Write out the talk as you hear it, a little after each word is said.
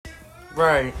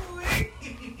Right.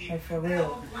 Like, for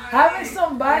real. Having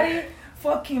somebody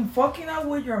fucking up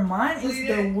with your mind is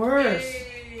the worst.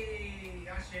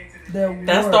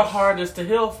 That's the hardest to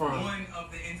heal from.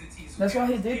 That's what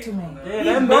he did to me. Yeah,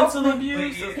 that mental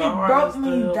abuse is the hardest He to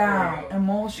broke me heal down from.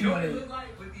 emotionally.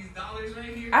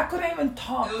 I couldn't even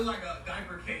talk.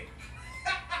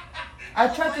 I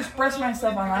tried to express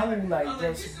myself and I would like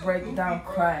just break down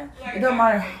crying. It don't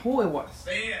matter who it was.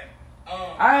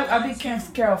 I became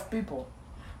scared of people.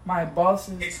 My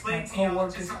bosses, my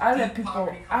co-workers. I let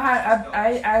people.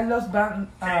 I lost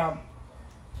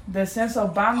the sense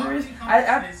of boundaries.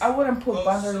 I wouldn't put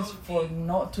boundaries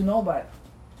to nobody.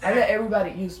 I let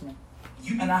everybody use me,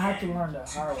 and I had to learn that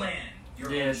hard way.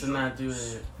 Yeah, to not do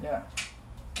that. Yeah,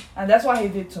 and that's what he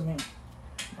did to me.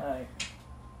 Like,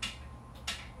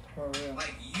 for real.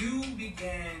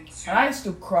 And I used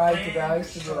to cry to God. I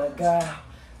used to be like, God,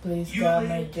 please, God,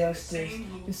 make justice.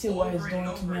 You see what he's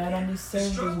doing to me. I don't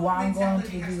deserve this. Why I'm going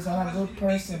through this? I'm a good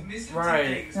person.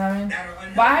 Right. You know what I mean?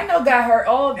 But I know God heard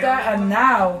all of that, and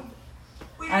now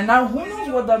who knows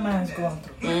what that man is going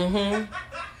through? Mm-hmm.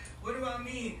 What do I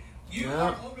mean? You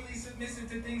are overly submissive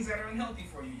to things that are unhealthy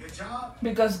for you. Your job.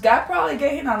 Because God probably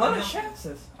gave him a lot of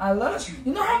chances.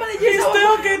 You know how many years? He's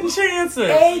still getting chances.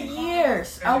 8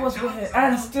 years I was with him,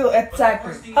 and still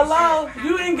exactly. Hello,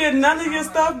 you ain't getting none of your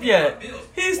stuff yet.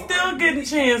 He's still getting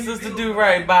chances to do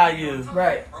right by you.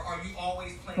 Right.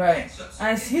 Right.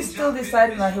 And he's still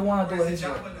deciding that he want to do it his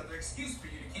way.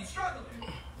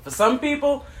 For some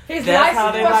people, His that's how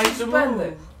license they was like to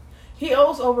suspended. move. He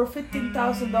owes over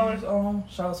 $15,000 on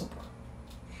child support.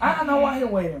 I don't know what he's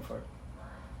waiting for.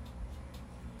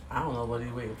 I don't know what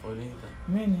he's waiting for either.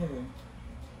 Me neither.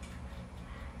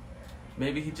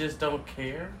 Maybe he just don't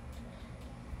care.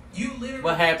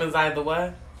 What happens either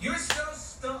way? You're so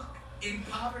stuck in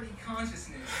poverty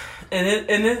consciousness. And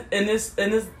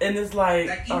it's like,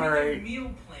 That even all your right,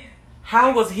 meal plan,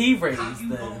 how was he raised how you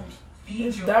then? gonna feed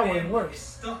His your dad was family worse. is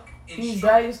stuck in His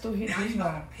struggle. dad used to hit Now his you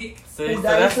gotta mom. pick. See, so His dad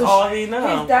that's used to- all he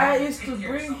knows. His dad used to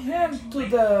bring him to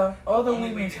the other Only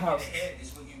way women's to get house. ahead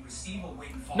is when you receive a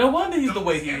windfall. No wonder he's the Don't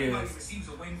way just he everybody is. receives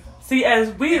a windfall. See,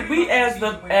 as we Everybody as receives the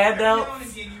a windfall. Every now adults and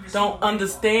again you receive a don't windfall.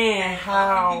 understand And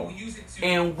how people use it to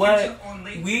and get what you on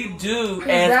late we field. do His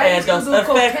dad as used to adults do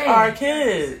affect cocaine. our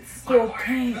kids.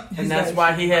 Cocaine. And that's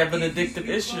why he have an addictive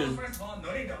issue.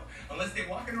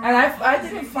 And I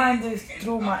didn't find this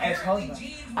through my ex-husband.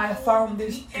 I found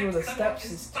this through the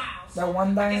stepsister. That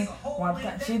one time,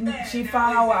 she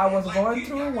found out what I was going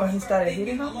through when he started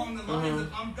hitting her.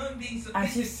 Mm-hmm. And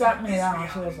she sat me down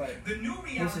and she was like,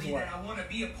 this is what.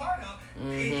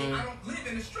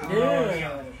 Mm-hmm.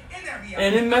 Yeah.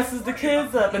 And it messes the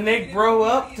kids up, and they grow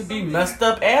up to be messed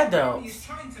up adults.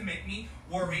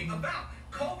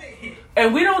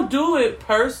 And we don't do it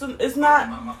It's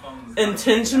not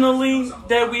intentionally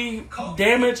that we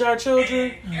damage our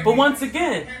children. But once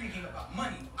again,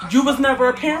 you was never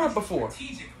a parent before.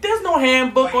 There's no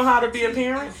handbook on how to be a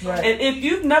parent. Right. And if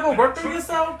you've never worked on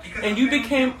yourself and you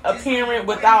became a parent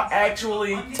without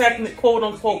actually quote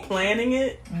unquote planning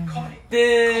it,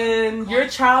 then your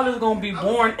child is going to be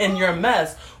born in your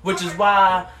mess, which is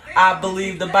why I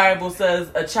believe the Bible says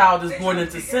a child is born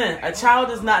into sin. A child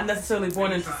is not necessarily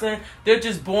born into sin. They're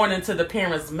just born into the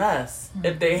parent's mess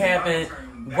if they haven't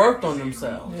worked on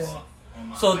themselves. Yeah.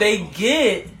 So they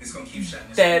get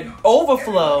that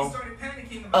overflow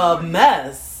of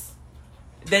mess.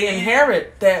 They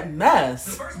inherit that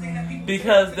mess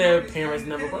because their parents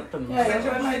never worked on Yeah, that's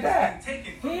themselves. right like that.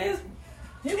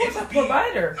 He was a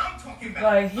provider.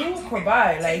 Like, he would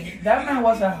provide. Like, that man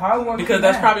was a hard worker. Because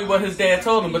that's probably what his dad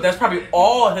told him, but that's probably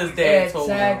all his dad told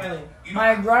him. Exactly.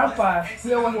 My grandpa,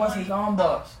 he always was his own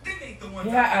boss. He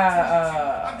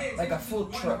had like a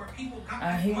food truck,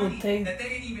 and he would take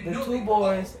the two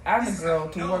boys and the girl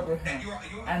to work with him,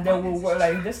 and they would work.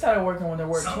 Like, they started working when they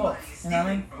were 12. You know what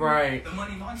I mean? Right.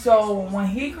 So when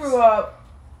he grew up,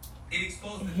 he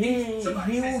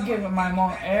would give my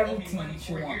mom everything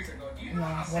she wanted. You know,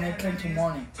 when it came to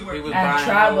money He was and buying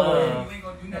traveling,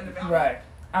 love. right?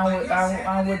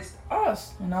 And with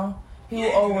us, you know. He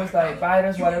would always like buy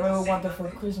us whatever we wanted for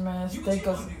Christmas, take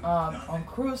us on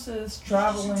cruises,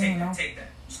 traveling, you know.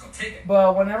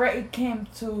 But whenever it came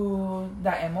to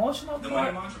that emotional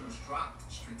part,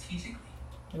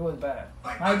 it was bad.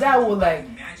 My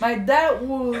dad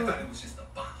would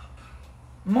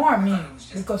more me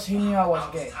because he knew I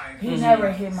was gay. He never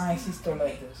hit my sister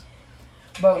like this.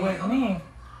 But with me,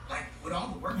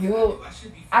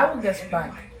 I would get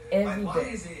spanked every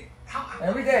day.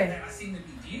 Every day.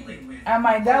 And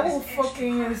my dad will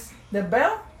fucking use the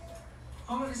bell.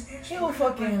 He will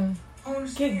fucking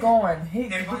keep going. He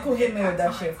could hit me with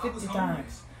that shit 50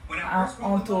 times.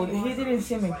 Until he didn't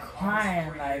see me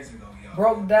crying, like,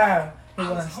 broke down, he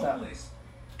wouldn't stop.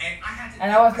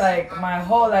 And I was like, my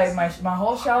whole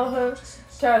childhood,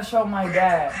 trying to show my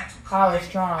dad how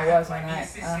strong I was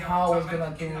and how I was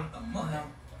gonna do, you know.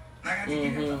 I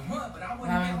mean,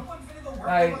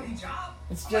 like,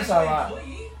 it's just a lot.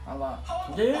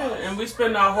 Yeah, and we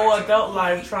spend our whole adult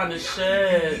life trying to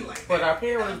shed what our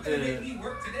parents did.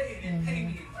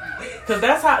 Cause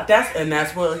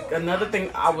that's what another thing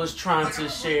I was trying to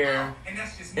share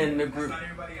in the group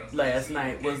last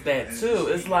night was that too.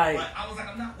 It's like,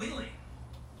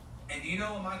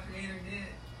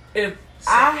 if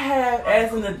I have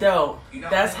as an adult,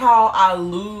 that's how I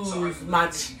lose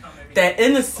that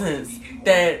innocence,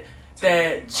 that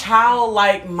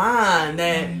childlike mind,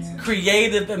 that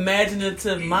creative,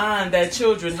 imaginative mind that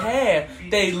children have.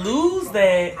 They lose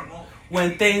that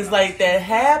when things like that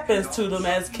happens to them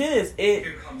as kids. It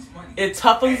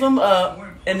toughens them up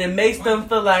and it makes them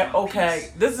feel like,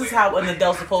 okay, this is how an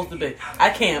adult's supposed to be. I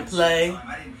can't play.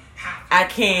 I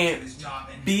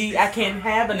can't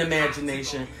have an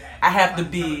imagination. I have to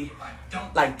be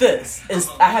like this.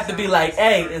 I have to be like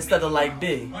A instead of like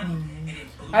B.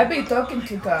 I be talking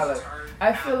to Tyler.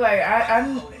 I feel like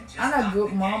I'm a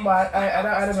good mom, but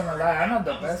I don't gonna lie, I'm not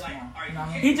the best mom. You know?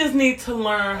 He just needs to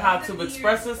learn how to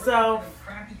express himself,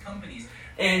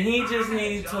 and he just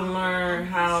needs to learn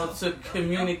how to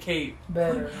communicate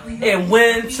better, and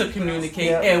when to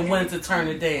communicate, and when to turn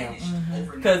it down.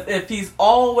 Because if he's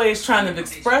always trying to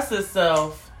express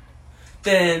himself,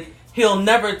 then he'll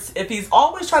never. If he's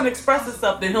always trying to express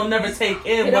himself, then he'll never take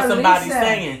in what somebody's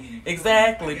saying.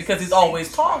 Exactly, because he's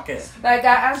always talking. Like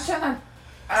I'm trying to.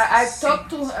 I talk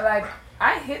to like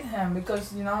I hit him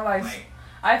because you know like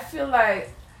I feel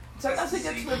like sometimes it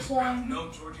gets to the point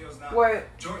where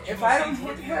if I don't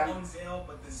hit him,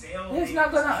 he's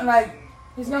not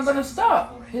gonna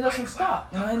stop. He doesn't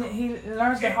stop. You know, and he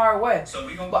learns the hard way.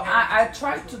 But I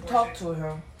try to talk to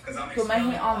him to make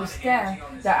him understand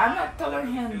that I'm not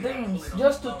telling him things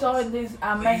just to tell him this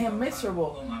and make him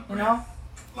miserable. You know.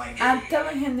 I'm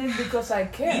telling him this because I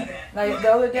care. Like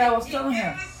the other day I was telling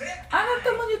him, I'm not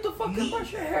telling you to fucking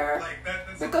brush your hair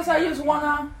because I just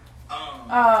wanna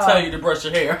tell you to brush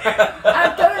your hair.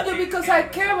 I'm telling you because I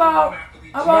care about you,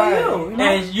 you know?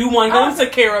 And you want him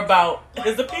to care about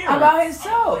his appearance, about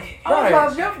himself. I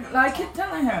love you. Like keep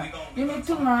telling him, you need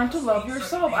to learn to love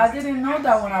yourself. I didn't know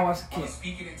that when I was a kid.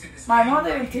 My mom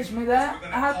didn't teach me that.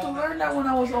 I had to learn that when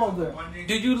I was older.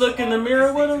 Did you look in the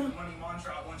mirror with him?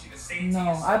 No,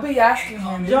 I be asking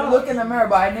him. You look in the mirror,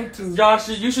 but I need to. Josh,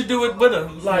 you should do it with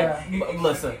him. Like,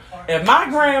 listen, if my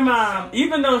grandma,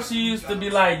 even though she used to be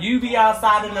like, you be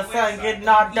outside in the sun getting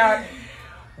all dark,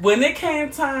 when it came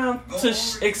time to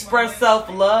express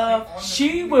self-love,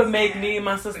 she would make me and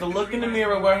my sister look in the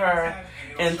mirror with her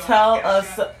and tell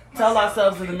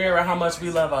ourselves in the mirror how much we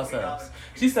love ourselves.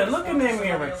 She said, look in that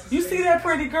mirror. You see that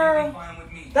pretty girl?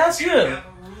 That's you.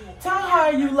 Tell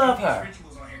her you love her.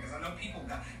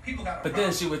 But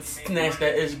then she would snatch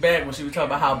that itch back when she would talk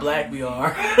about how black we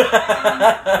are.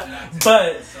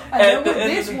 But and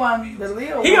this one, the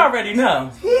Leo, he already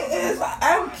knows. He is.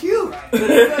 I'm cute. He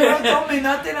don't told me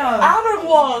nothing else. I done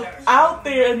walked out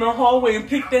there in the hallway and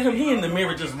peeked at him. He in the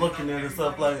mirror just looking at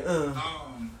himself like,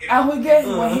 And when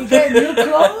he get new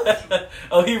clothes.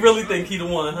 Oh, he really think he the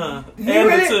one, huh? He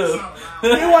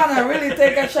wanna really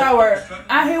take a shower,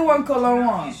 and he want cologne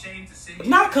on.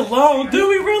 Not cologne, do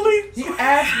we really? He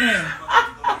asked me.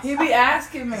 He be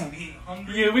asking me.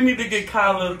 Yeah, we need to get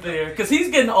Kyle up there because he's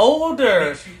getting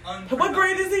older. What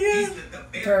grade is he in?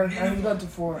 Third, and he's going to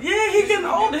 4. Yeah, he's getting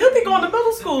older. He'll be going to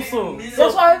middle school soon. That's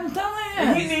what I'm telling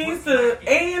him. He needs to,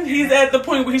 and he's at the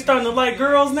point where he's starting to like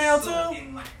girls now too.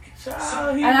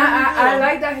 Child, and I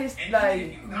like that he's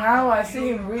like, now I see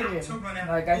him reading.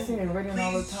 Like I see him reading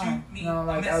all the time. You know,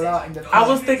 like a lot in the film. I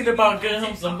was thinking about getting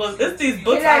him some books. It's these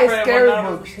books he like I read scary when I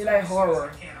was... books. He like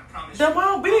horror. Then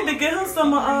why we need to get him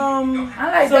some I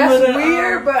like some that's of the,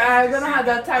 weird, but I don't have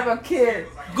that type of kid.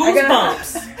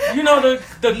 Goosebumps. You know the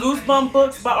Goosebump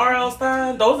books by R.L.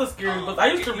 Stein? Those are scary books. I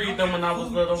used to read them when I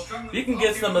was little. You can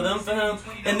get some of them for him.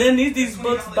 And then these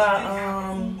books by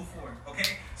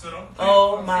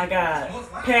oh my God,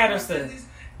 Patterson.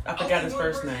 I forgot his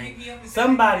first name.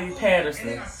 Somebody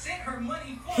Patterson.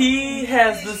 He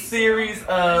has the series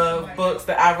of books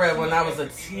that I read when I was a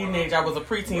teenager. I was a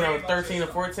preteen. I was 13 or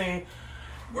 14.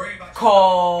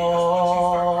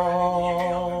 Called...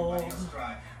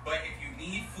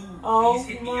 Oh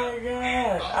my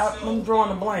God. I'm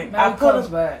drawing a blank. Now he comes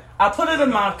back. I put it in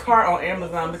my cart on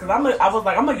Amazon because I was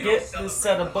like, I'm gonna get this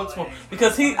set of books for him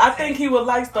because I think he would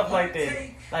like stuff like that,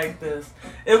 like this.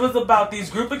 It was about these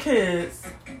group of kids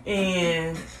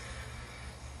and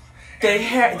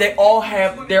they all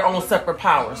have their own separate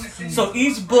powers. So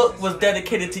each book was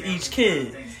dedicated to each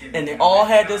kid, and they all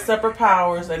had their separate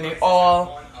powers, and they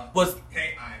all was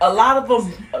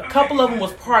a couple of them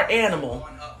was part animal.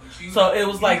 So it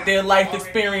was like their life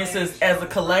experiences as a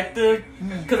collective.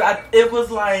 Because it was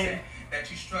like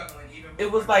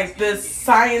this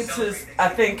scientist, I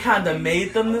think, kind of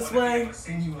made them this way.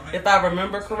 If I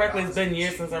remember correctly, it's been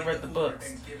years since I read the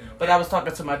books. But I was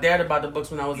talking to my dad about the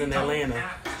books when I was in Atlanta.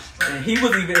 And he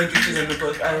was even interested in the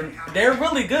books. And they're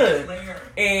really good.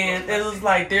 And it was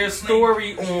like their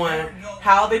story on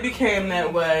how they became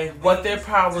that way, what their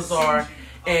powers are,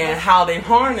 and how they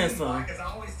harness them.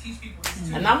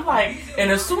 And I'm like, and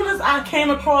as soon as I came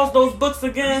across those books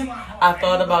again, I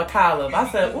thought about Caleb. I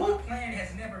said, ooh,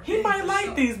 he might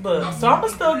like these books, so I'm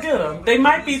going to still get them. They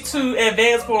might be too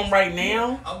advanced for him right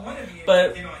now,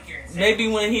 but maybe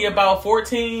when he about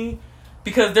 14,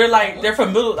 because they're for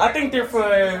middle, I think they're for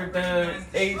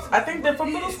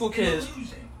middle school kids.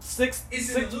 Sixth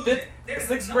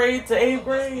grade to 8th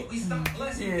grade.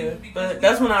 Yeah, but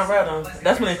that's when I read them.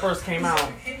 That's when they first came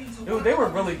out. They were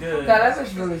really good. Yeah, that's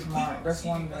just really smart. That's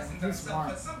one thing. He's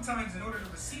smart.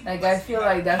 Like, I feel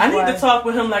like that's I need to talk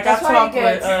with him like I talked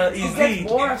with He gets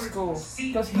bored at school.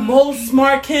 Most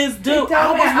smart kids do.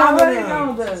 I already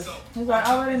know this. He's like,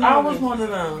 I already know this. I was one of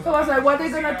them. So I was like, what are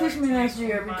they going to teach me next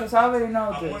year? Because I already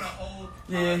know this.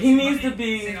 Yeah, he needs to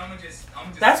be...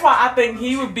 That's why I think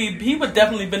he would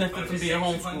definitely benefit from being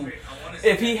homeschooled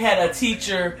if he had a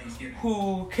teacher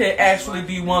who could actually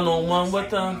be one-on-one with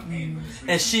him,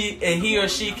 and he or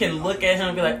she can look at him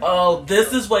and be like, oh,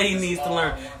 this is what he needs to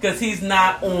learn, because he's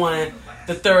not on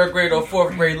the 3rd grade or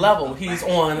 4th grade level. He's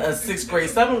on a 6th grade,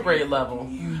 7th grade level.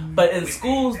 But in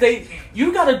schools,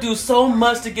 you got to do so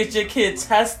much to get your kid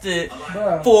tested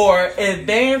for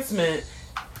advancement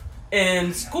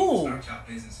in school.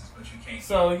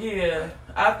 So yeah,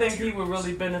 I think he would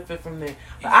really benefit from that.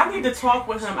 But I need to talk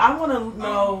with him. I want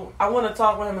to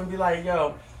talk with him and be like,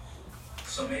 yo,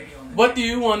 what do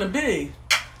you want to be?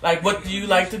 Like, what do you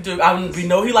like to do? We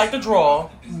know he liked to draw.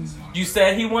 You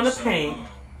said he want to paint.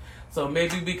 So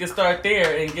maybe we could start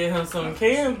there and get him some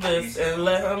canvas and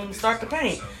let him start to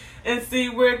paint and see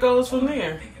where it goes from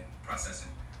there.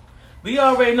 We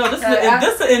already know this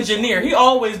is an engineer. He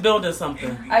always building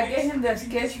something. I gave him the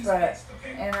sketch pad,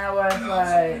 and I was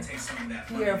like,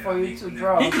 here for you to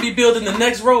draw. He could be building the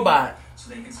next robot.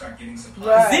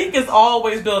 Right. Zeke is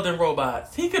always building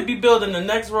robots. He could be building the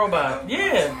next robot.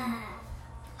 Yeah.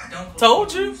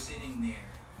 Told you. Sitting there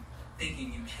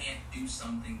thinking you can't do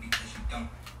something because you don't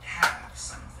have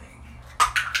something.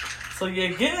 So yeah,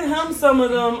 getting him some of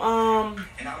them.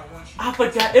 I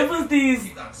forgot. It was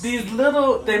these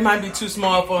little. They might be too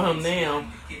small for him now,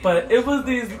 but it was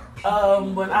these.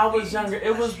 When I was younger,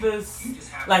 it was this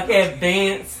like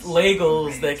advanced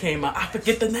Legos that came out. I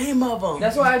forget the name of them.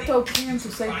 That's why I told Kim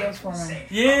to save those for me.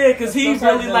 Yeah, because he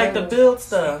really liked to build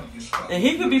stuff, and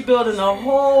he could be building a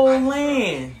whole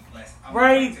land,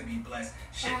 right?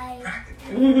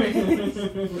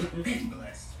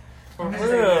 For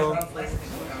real.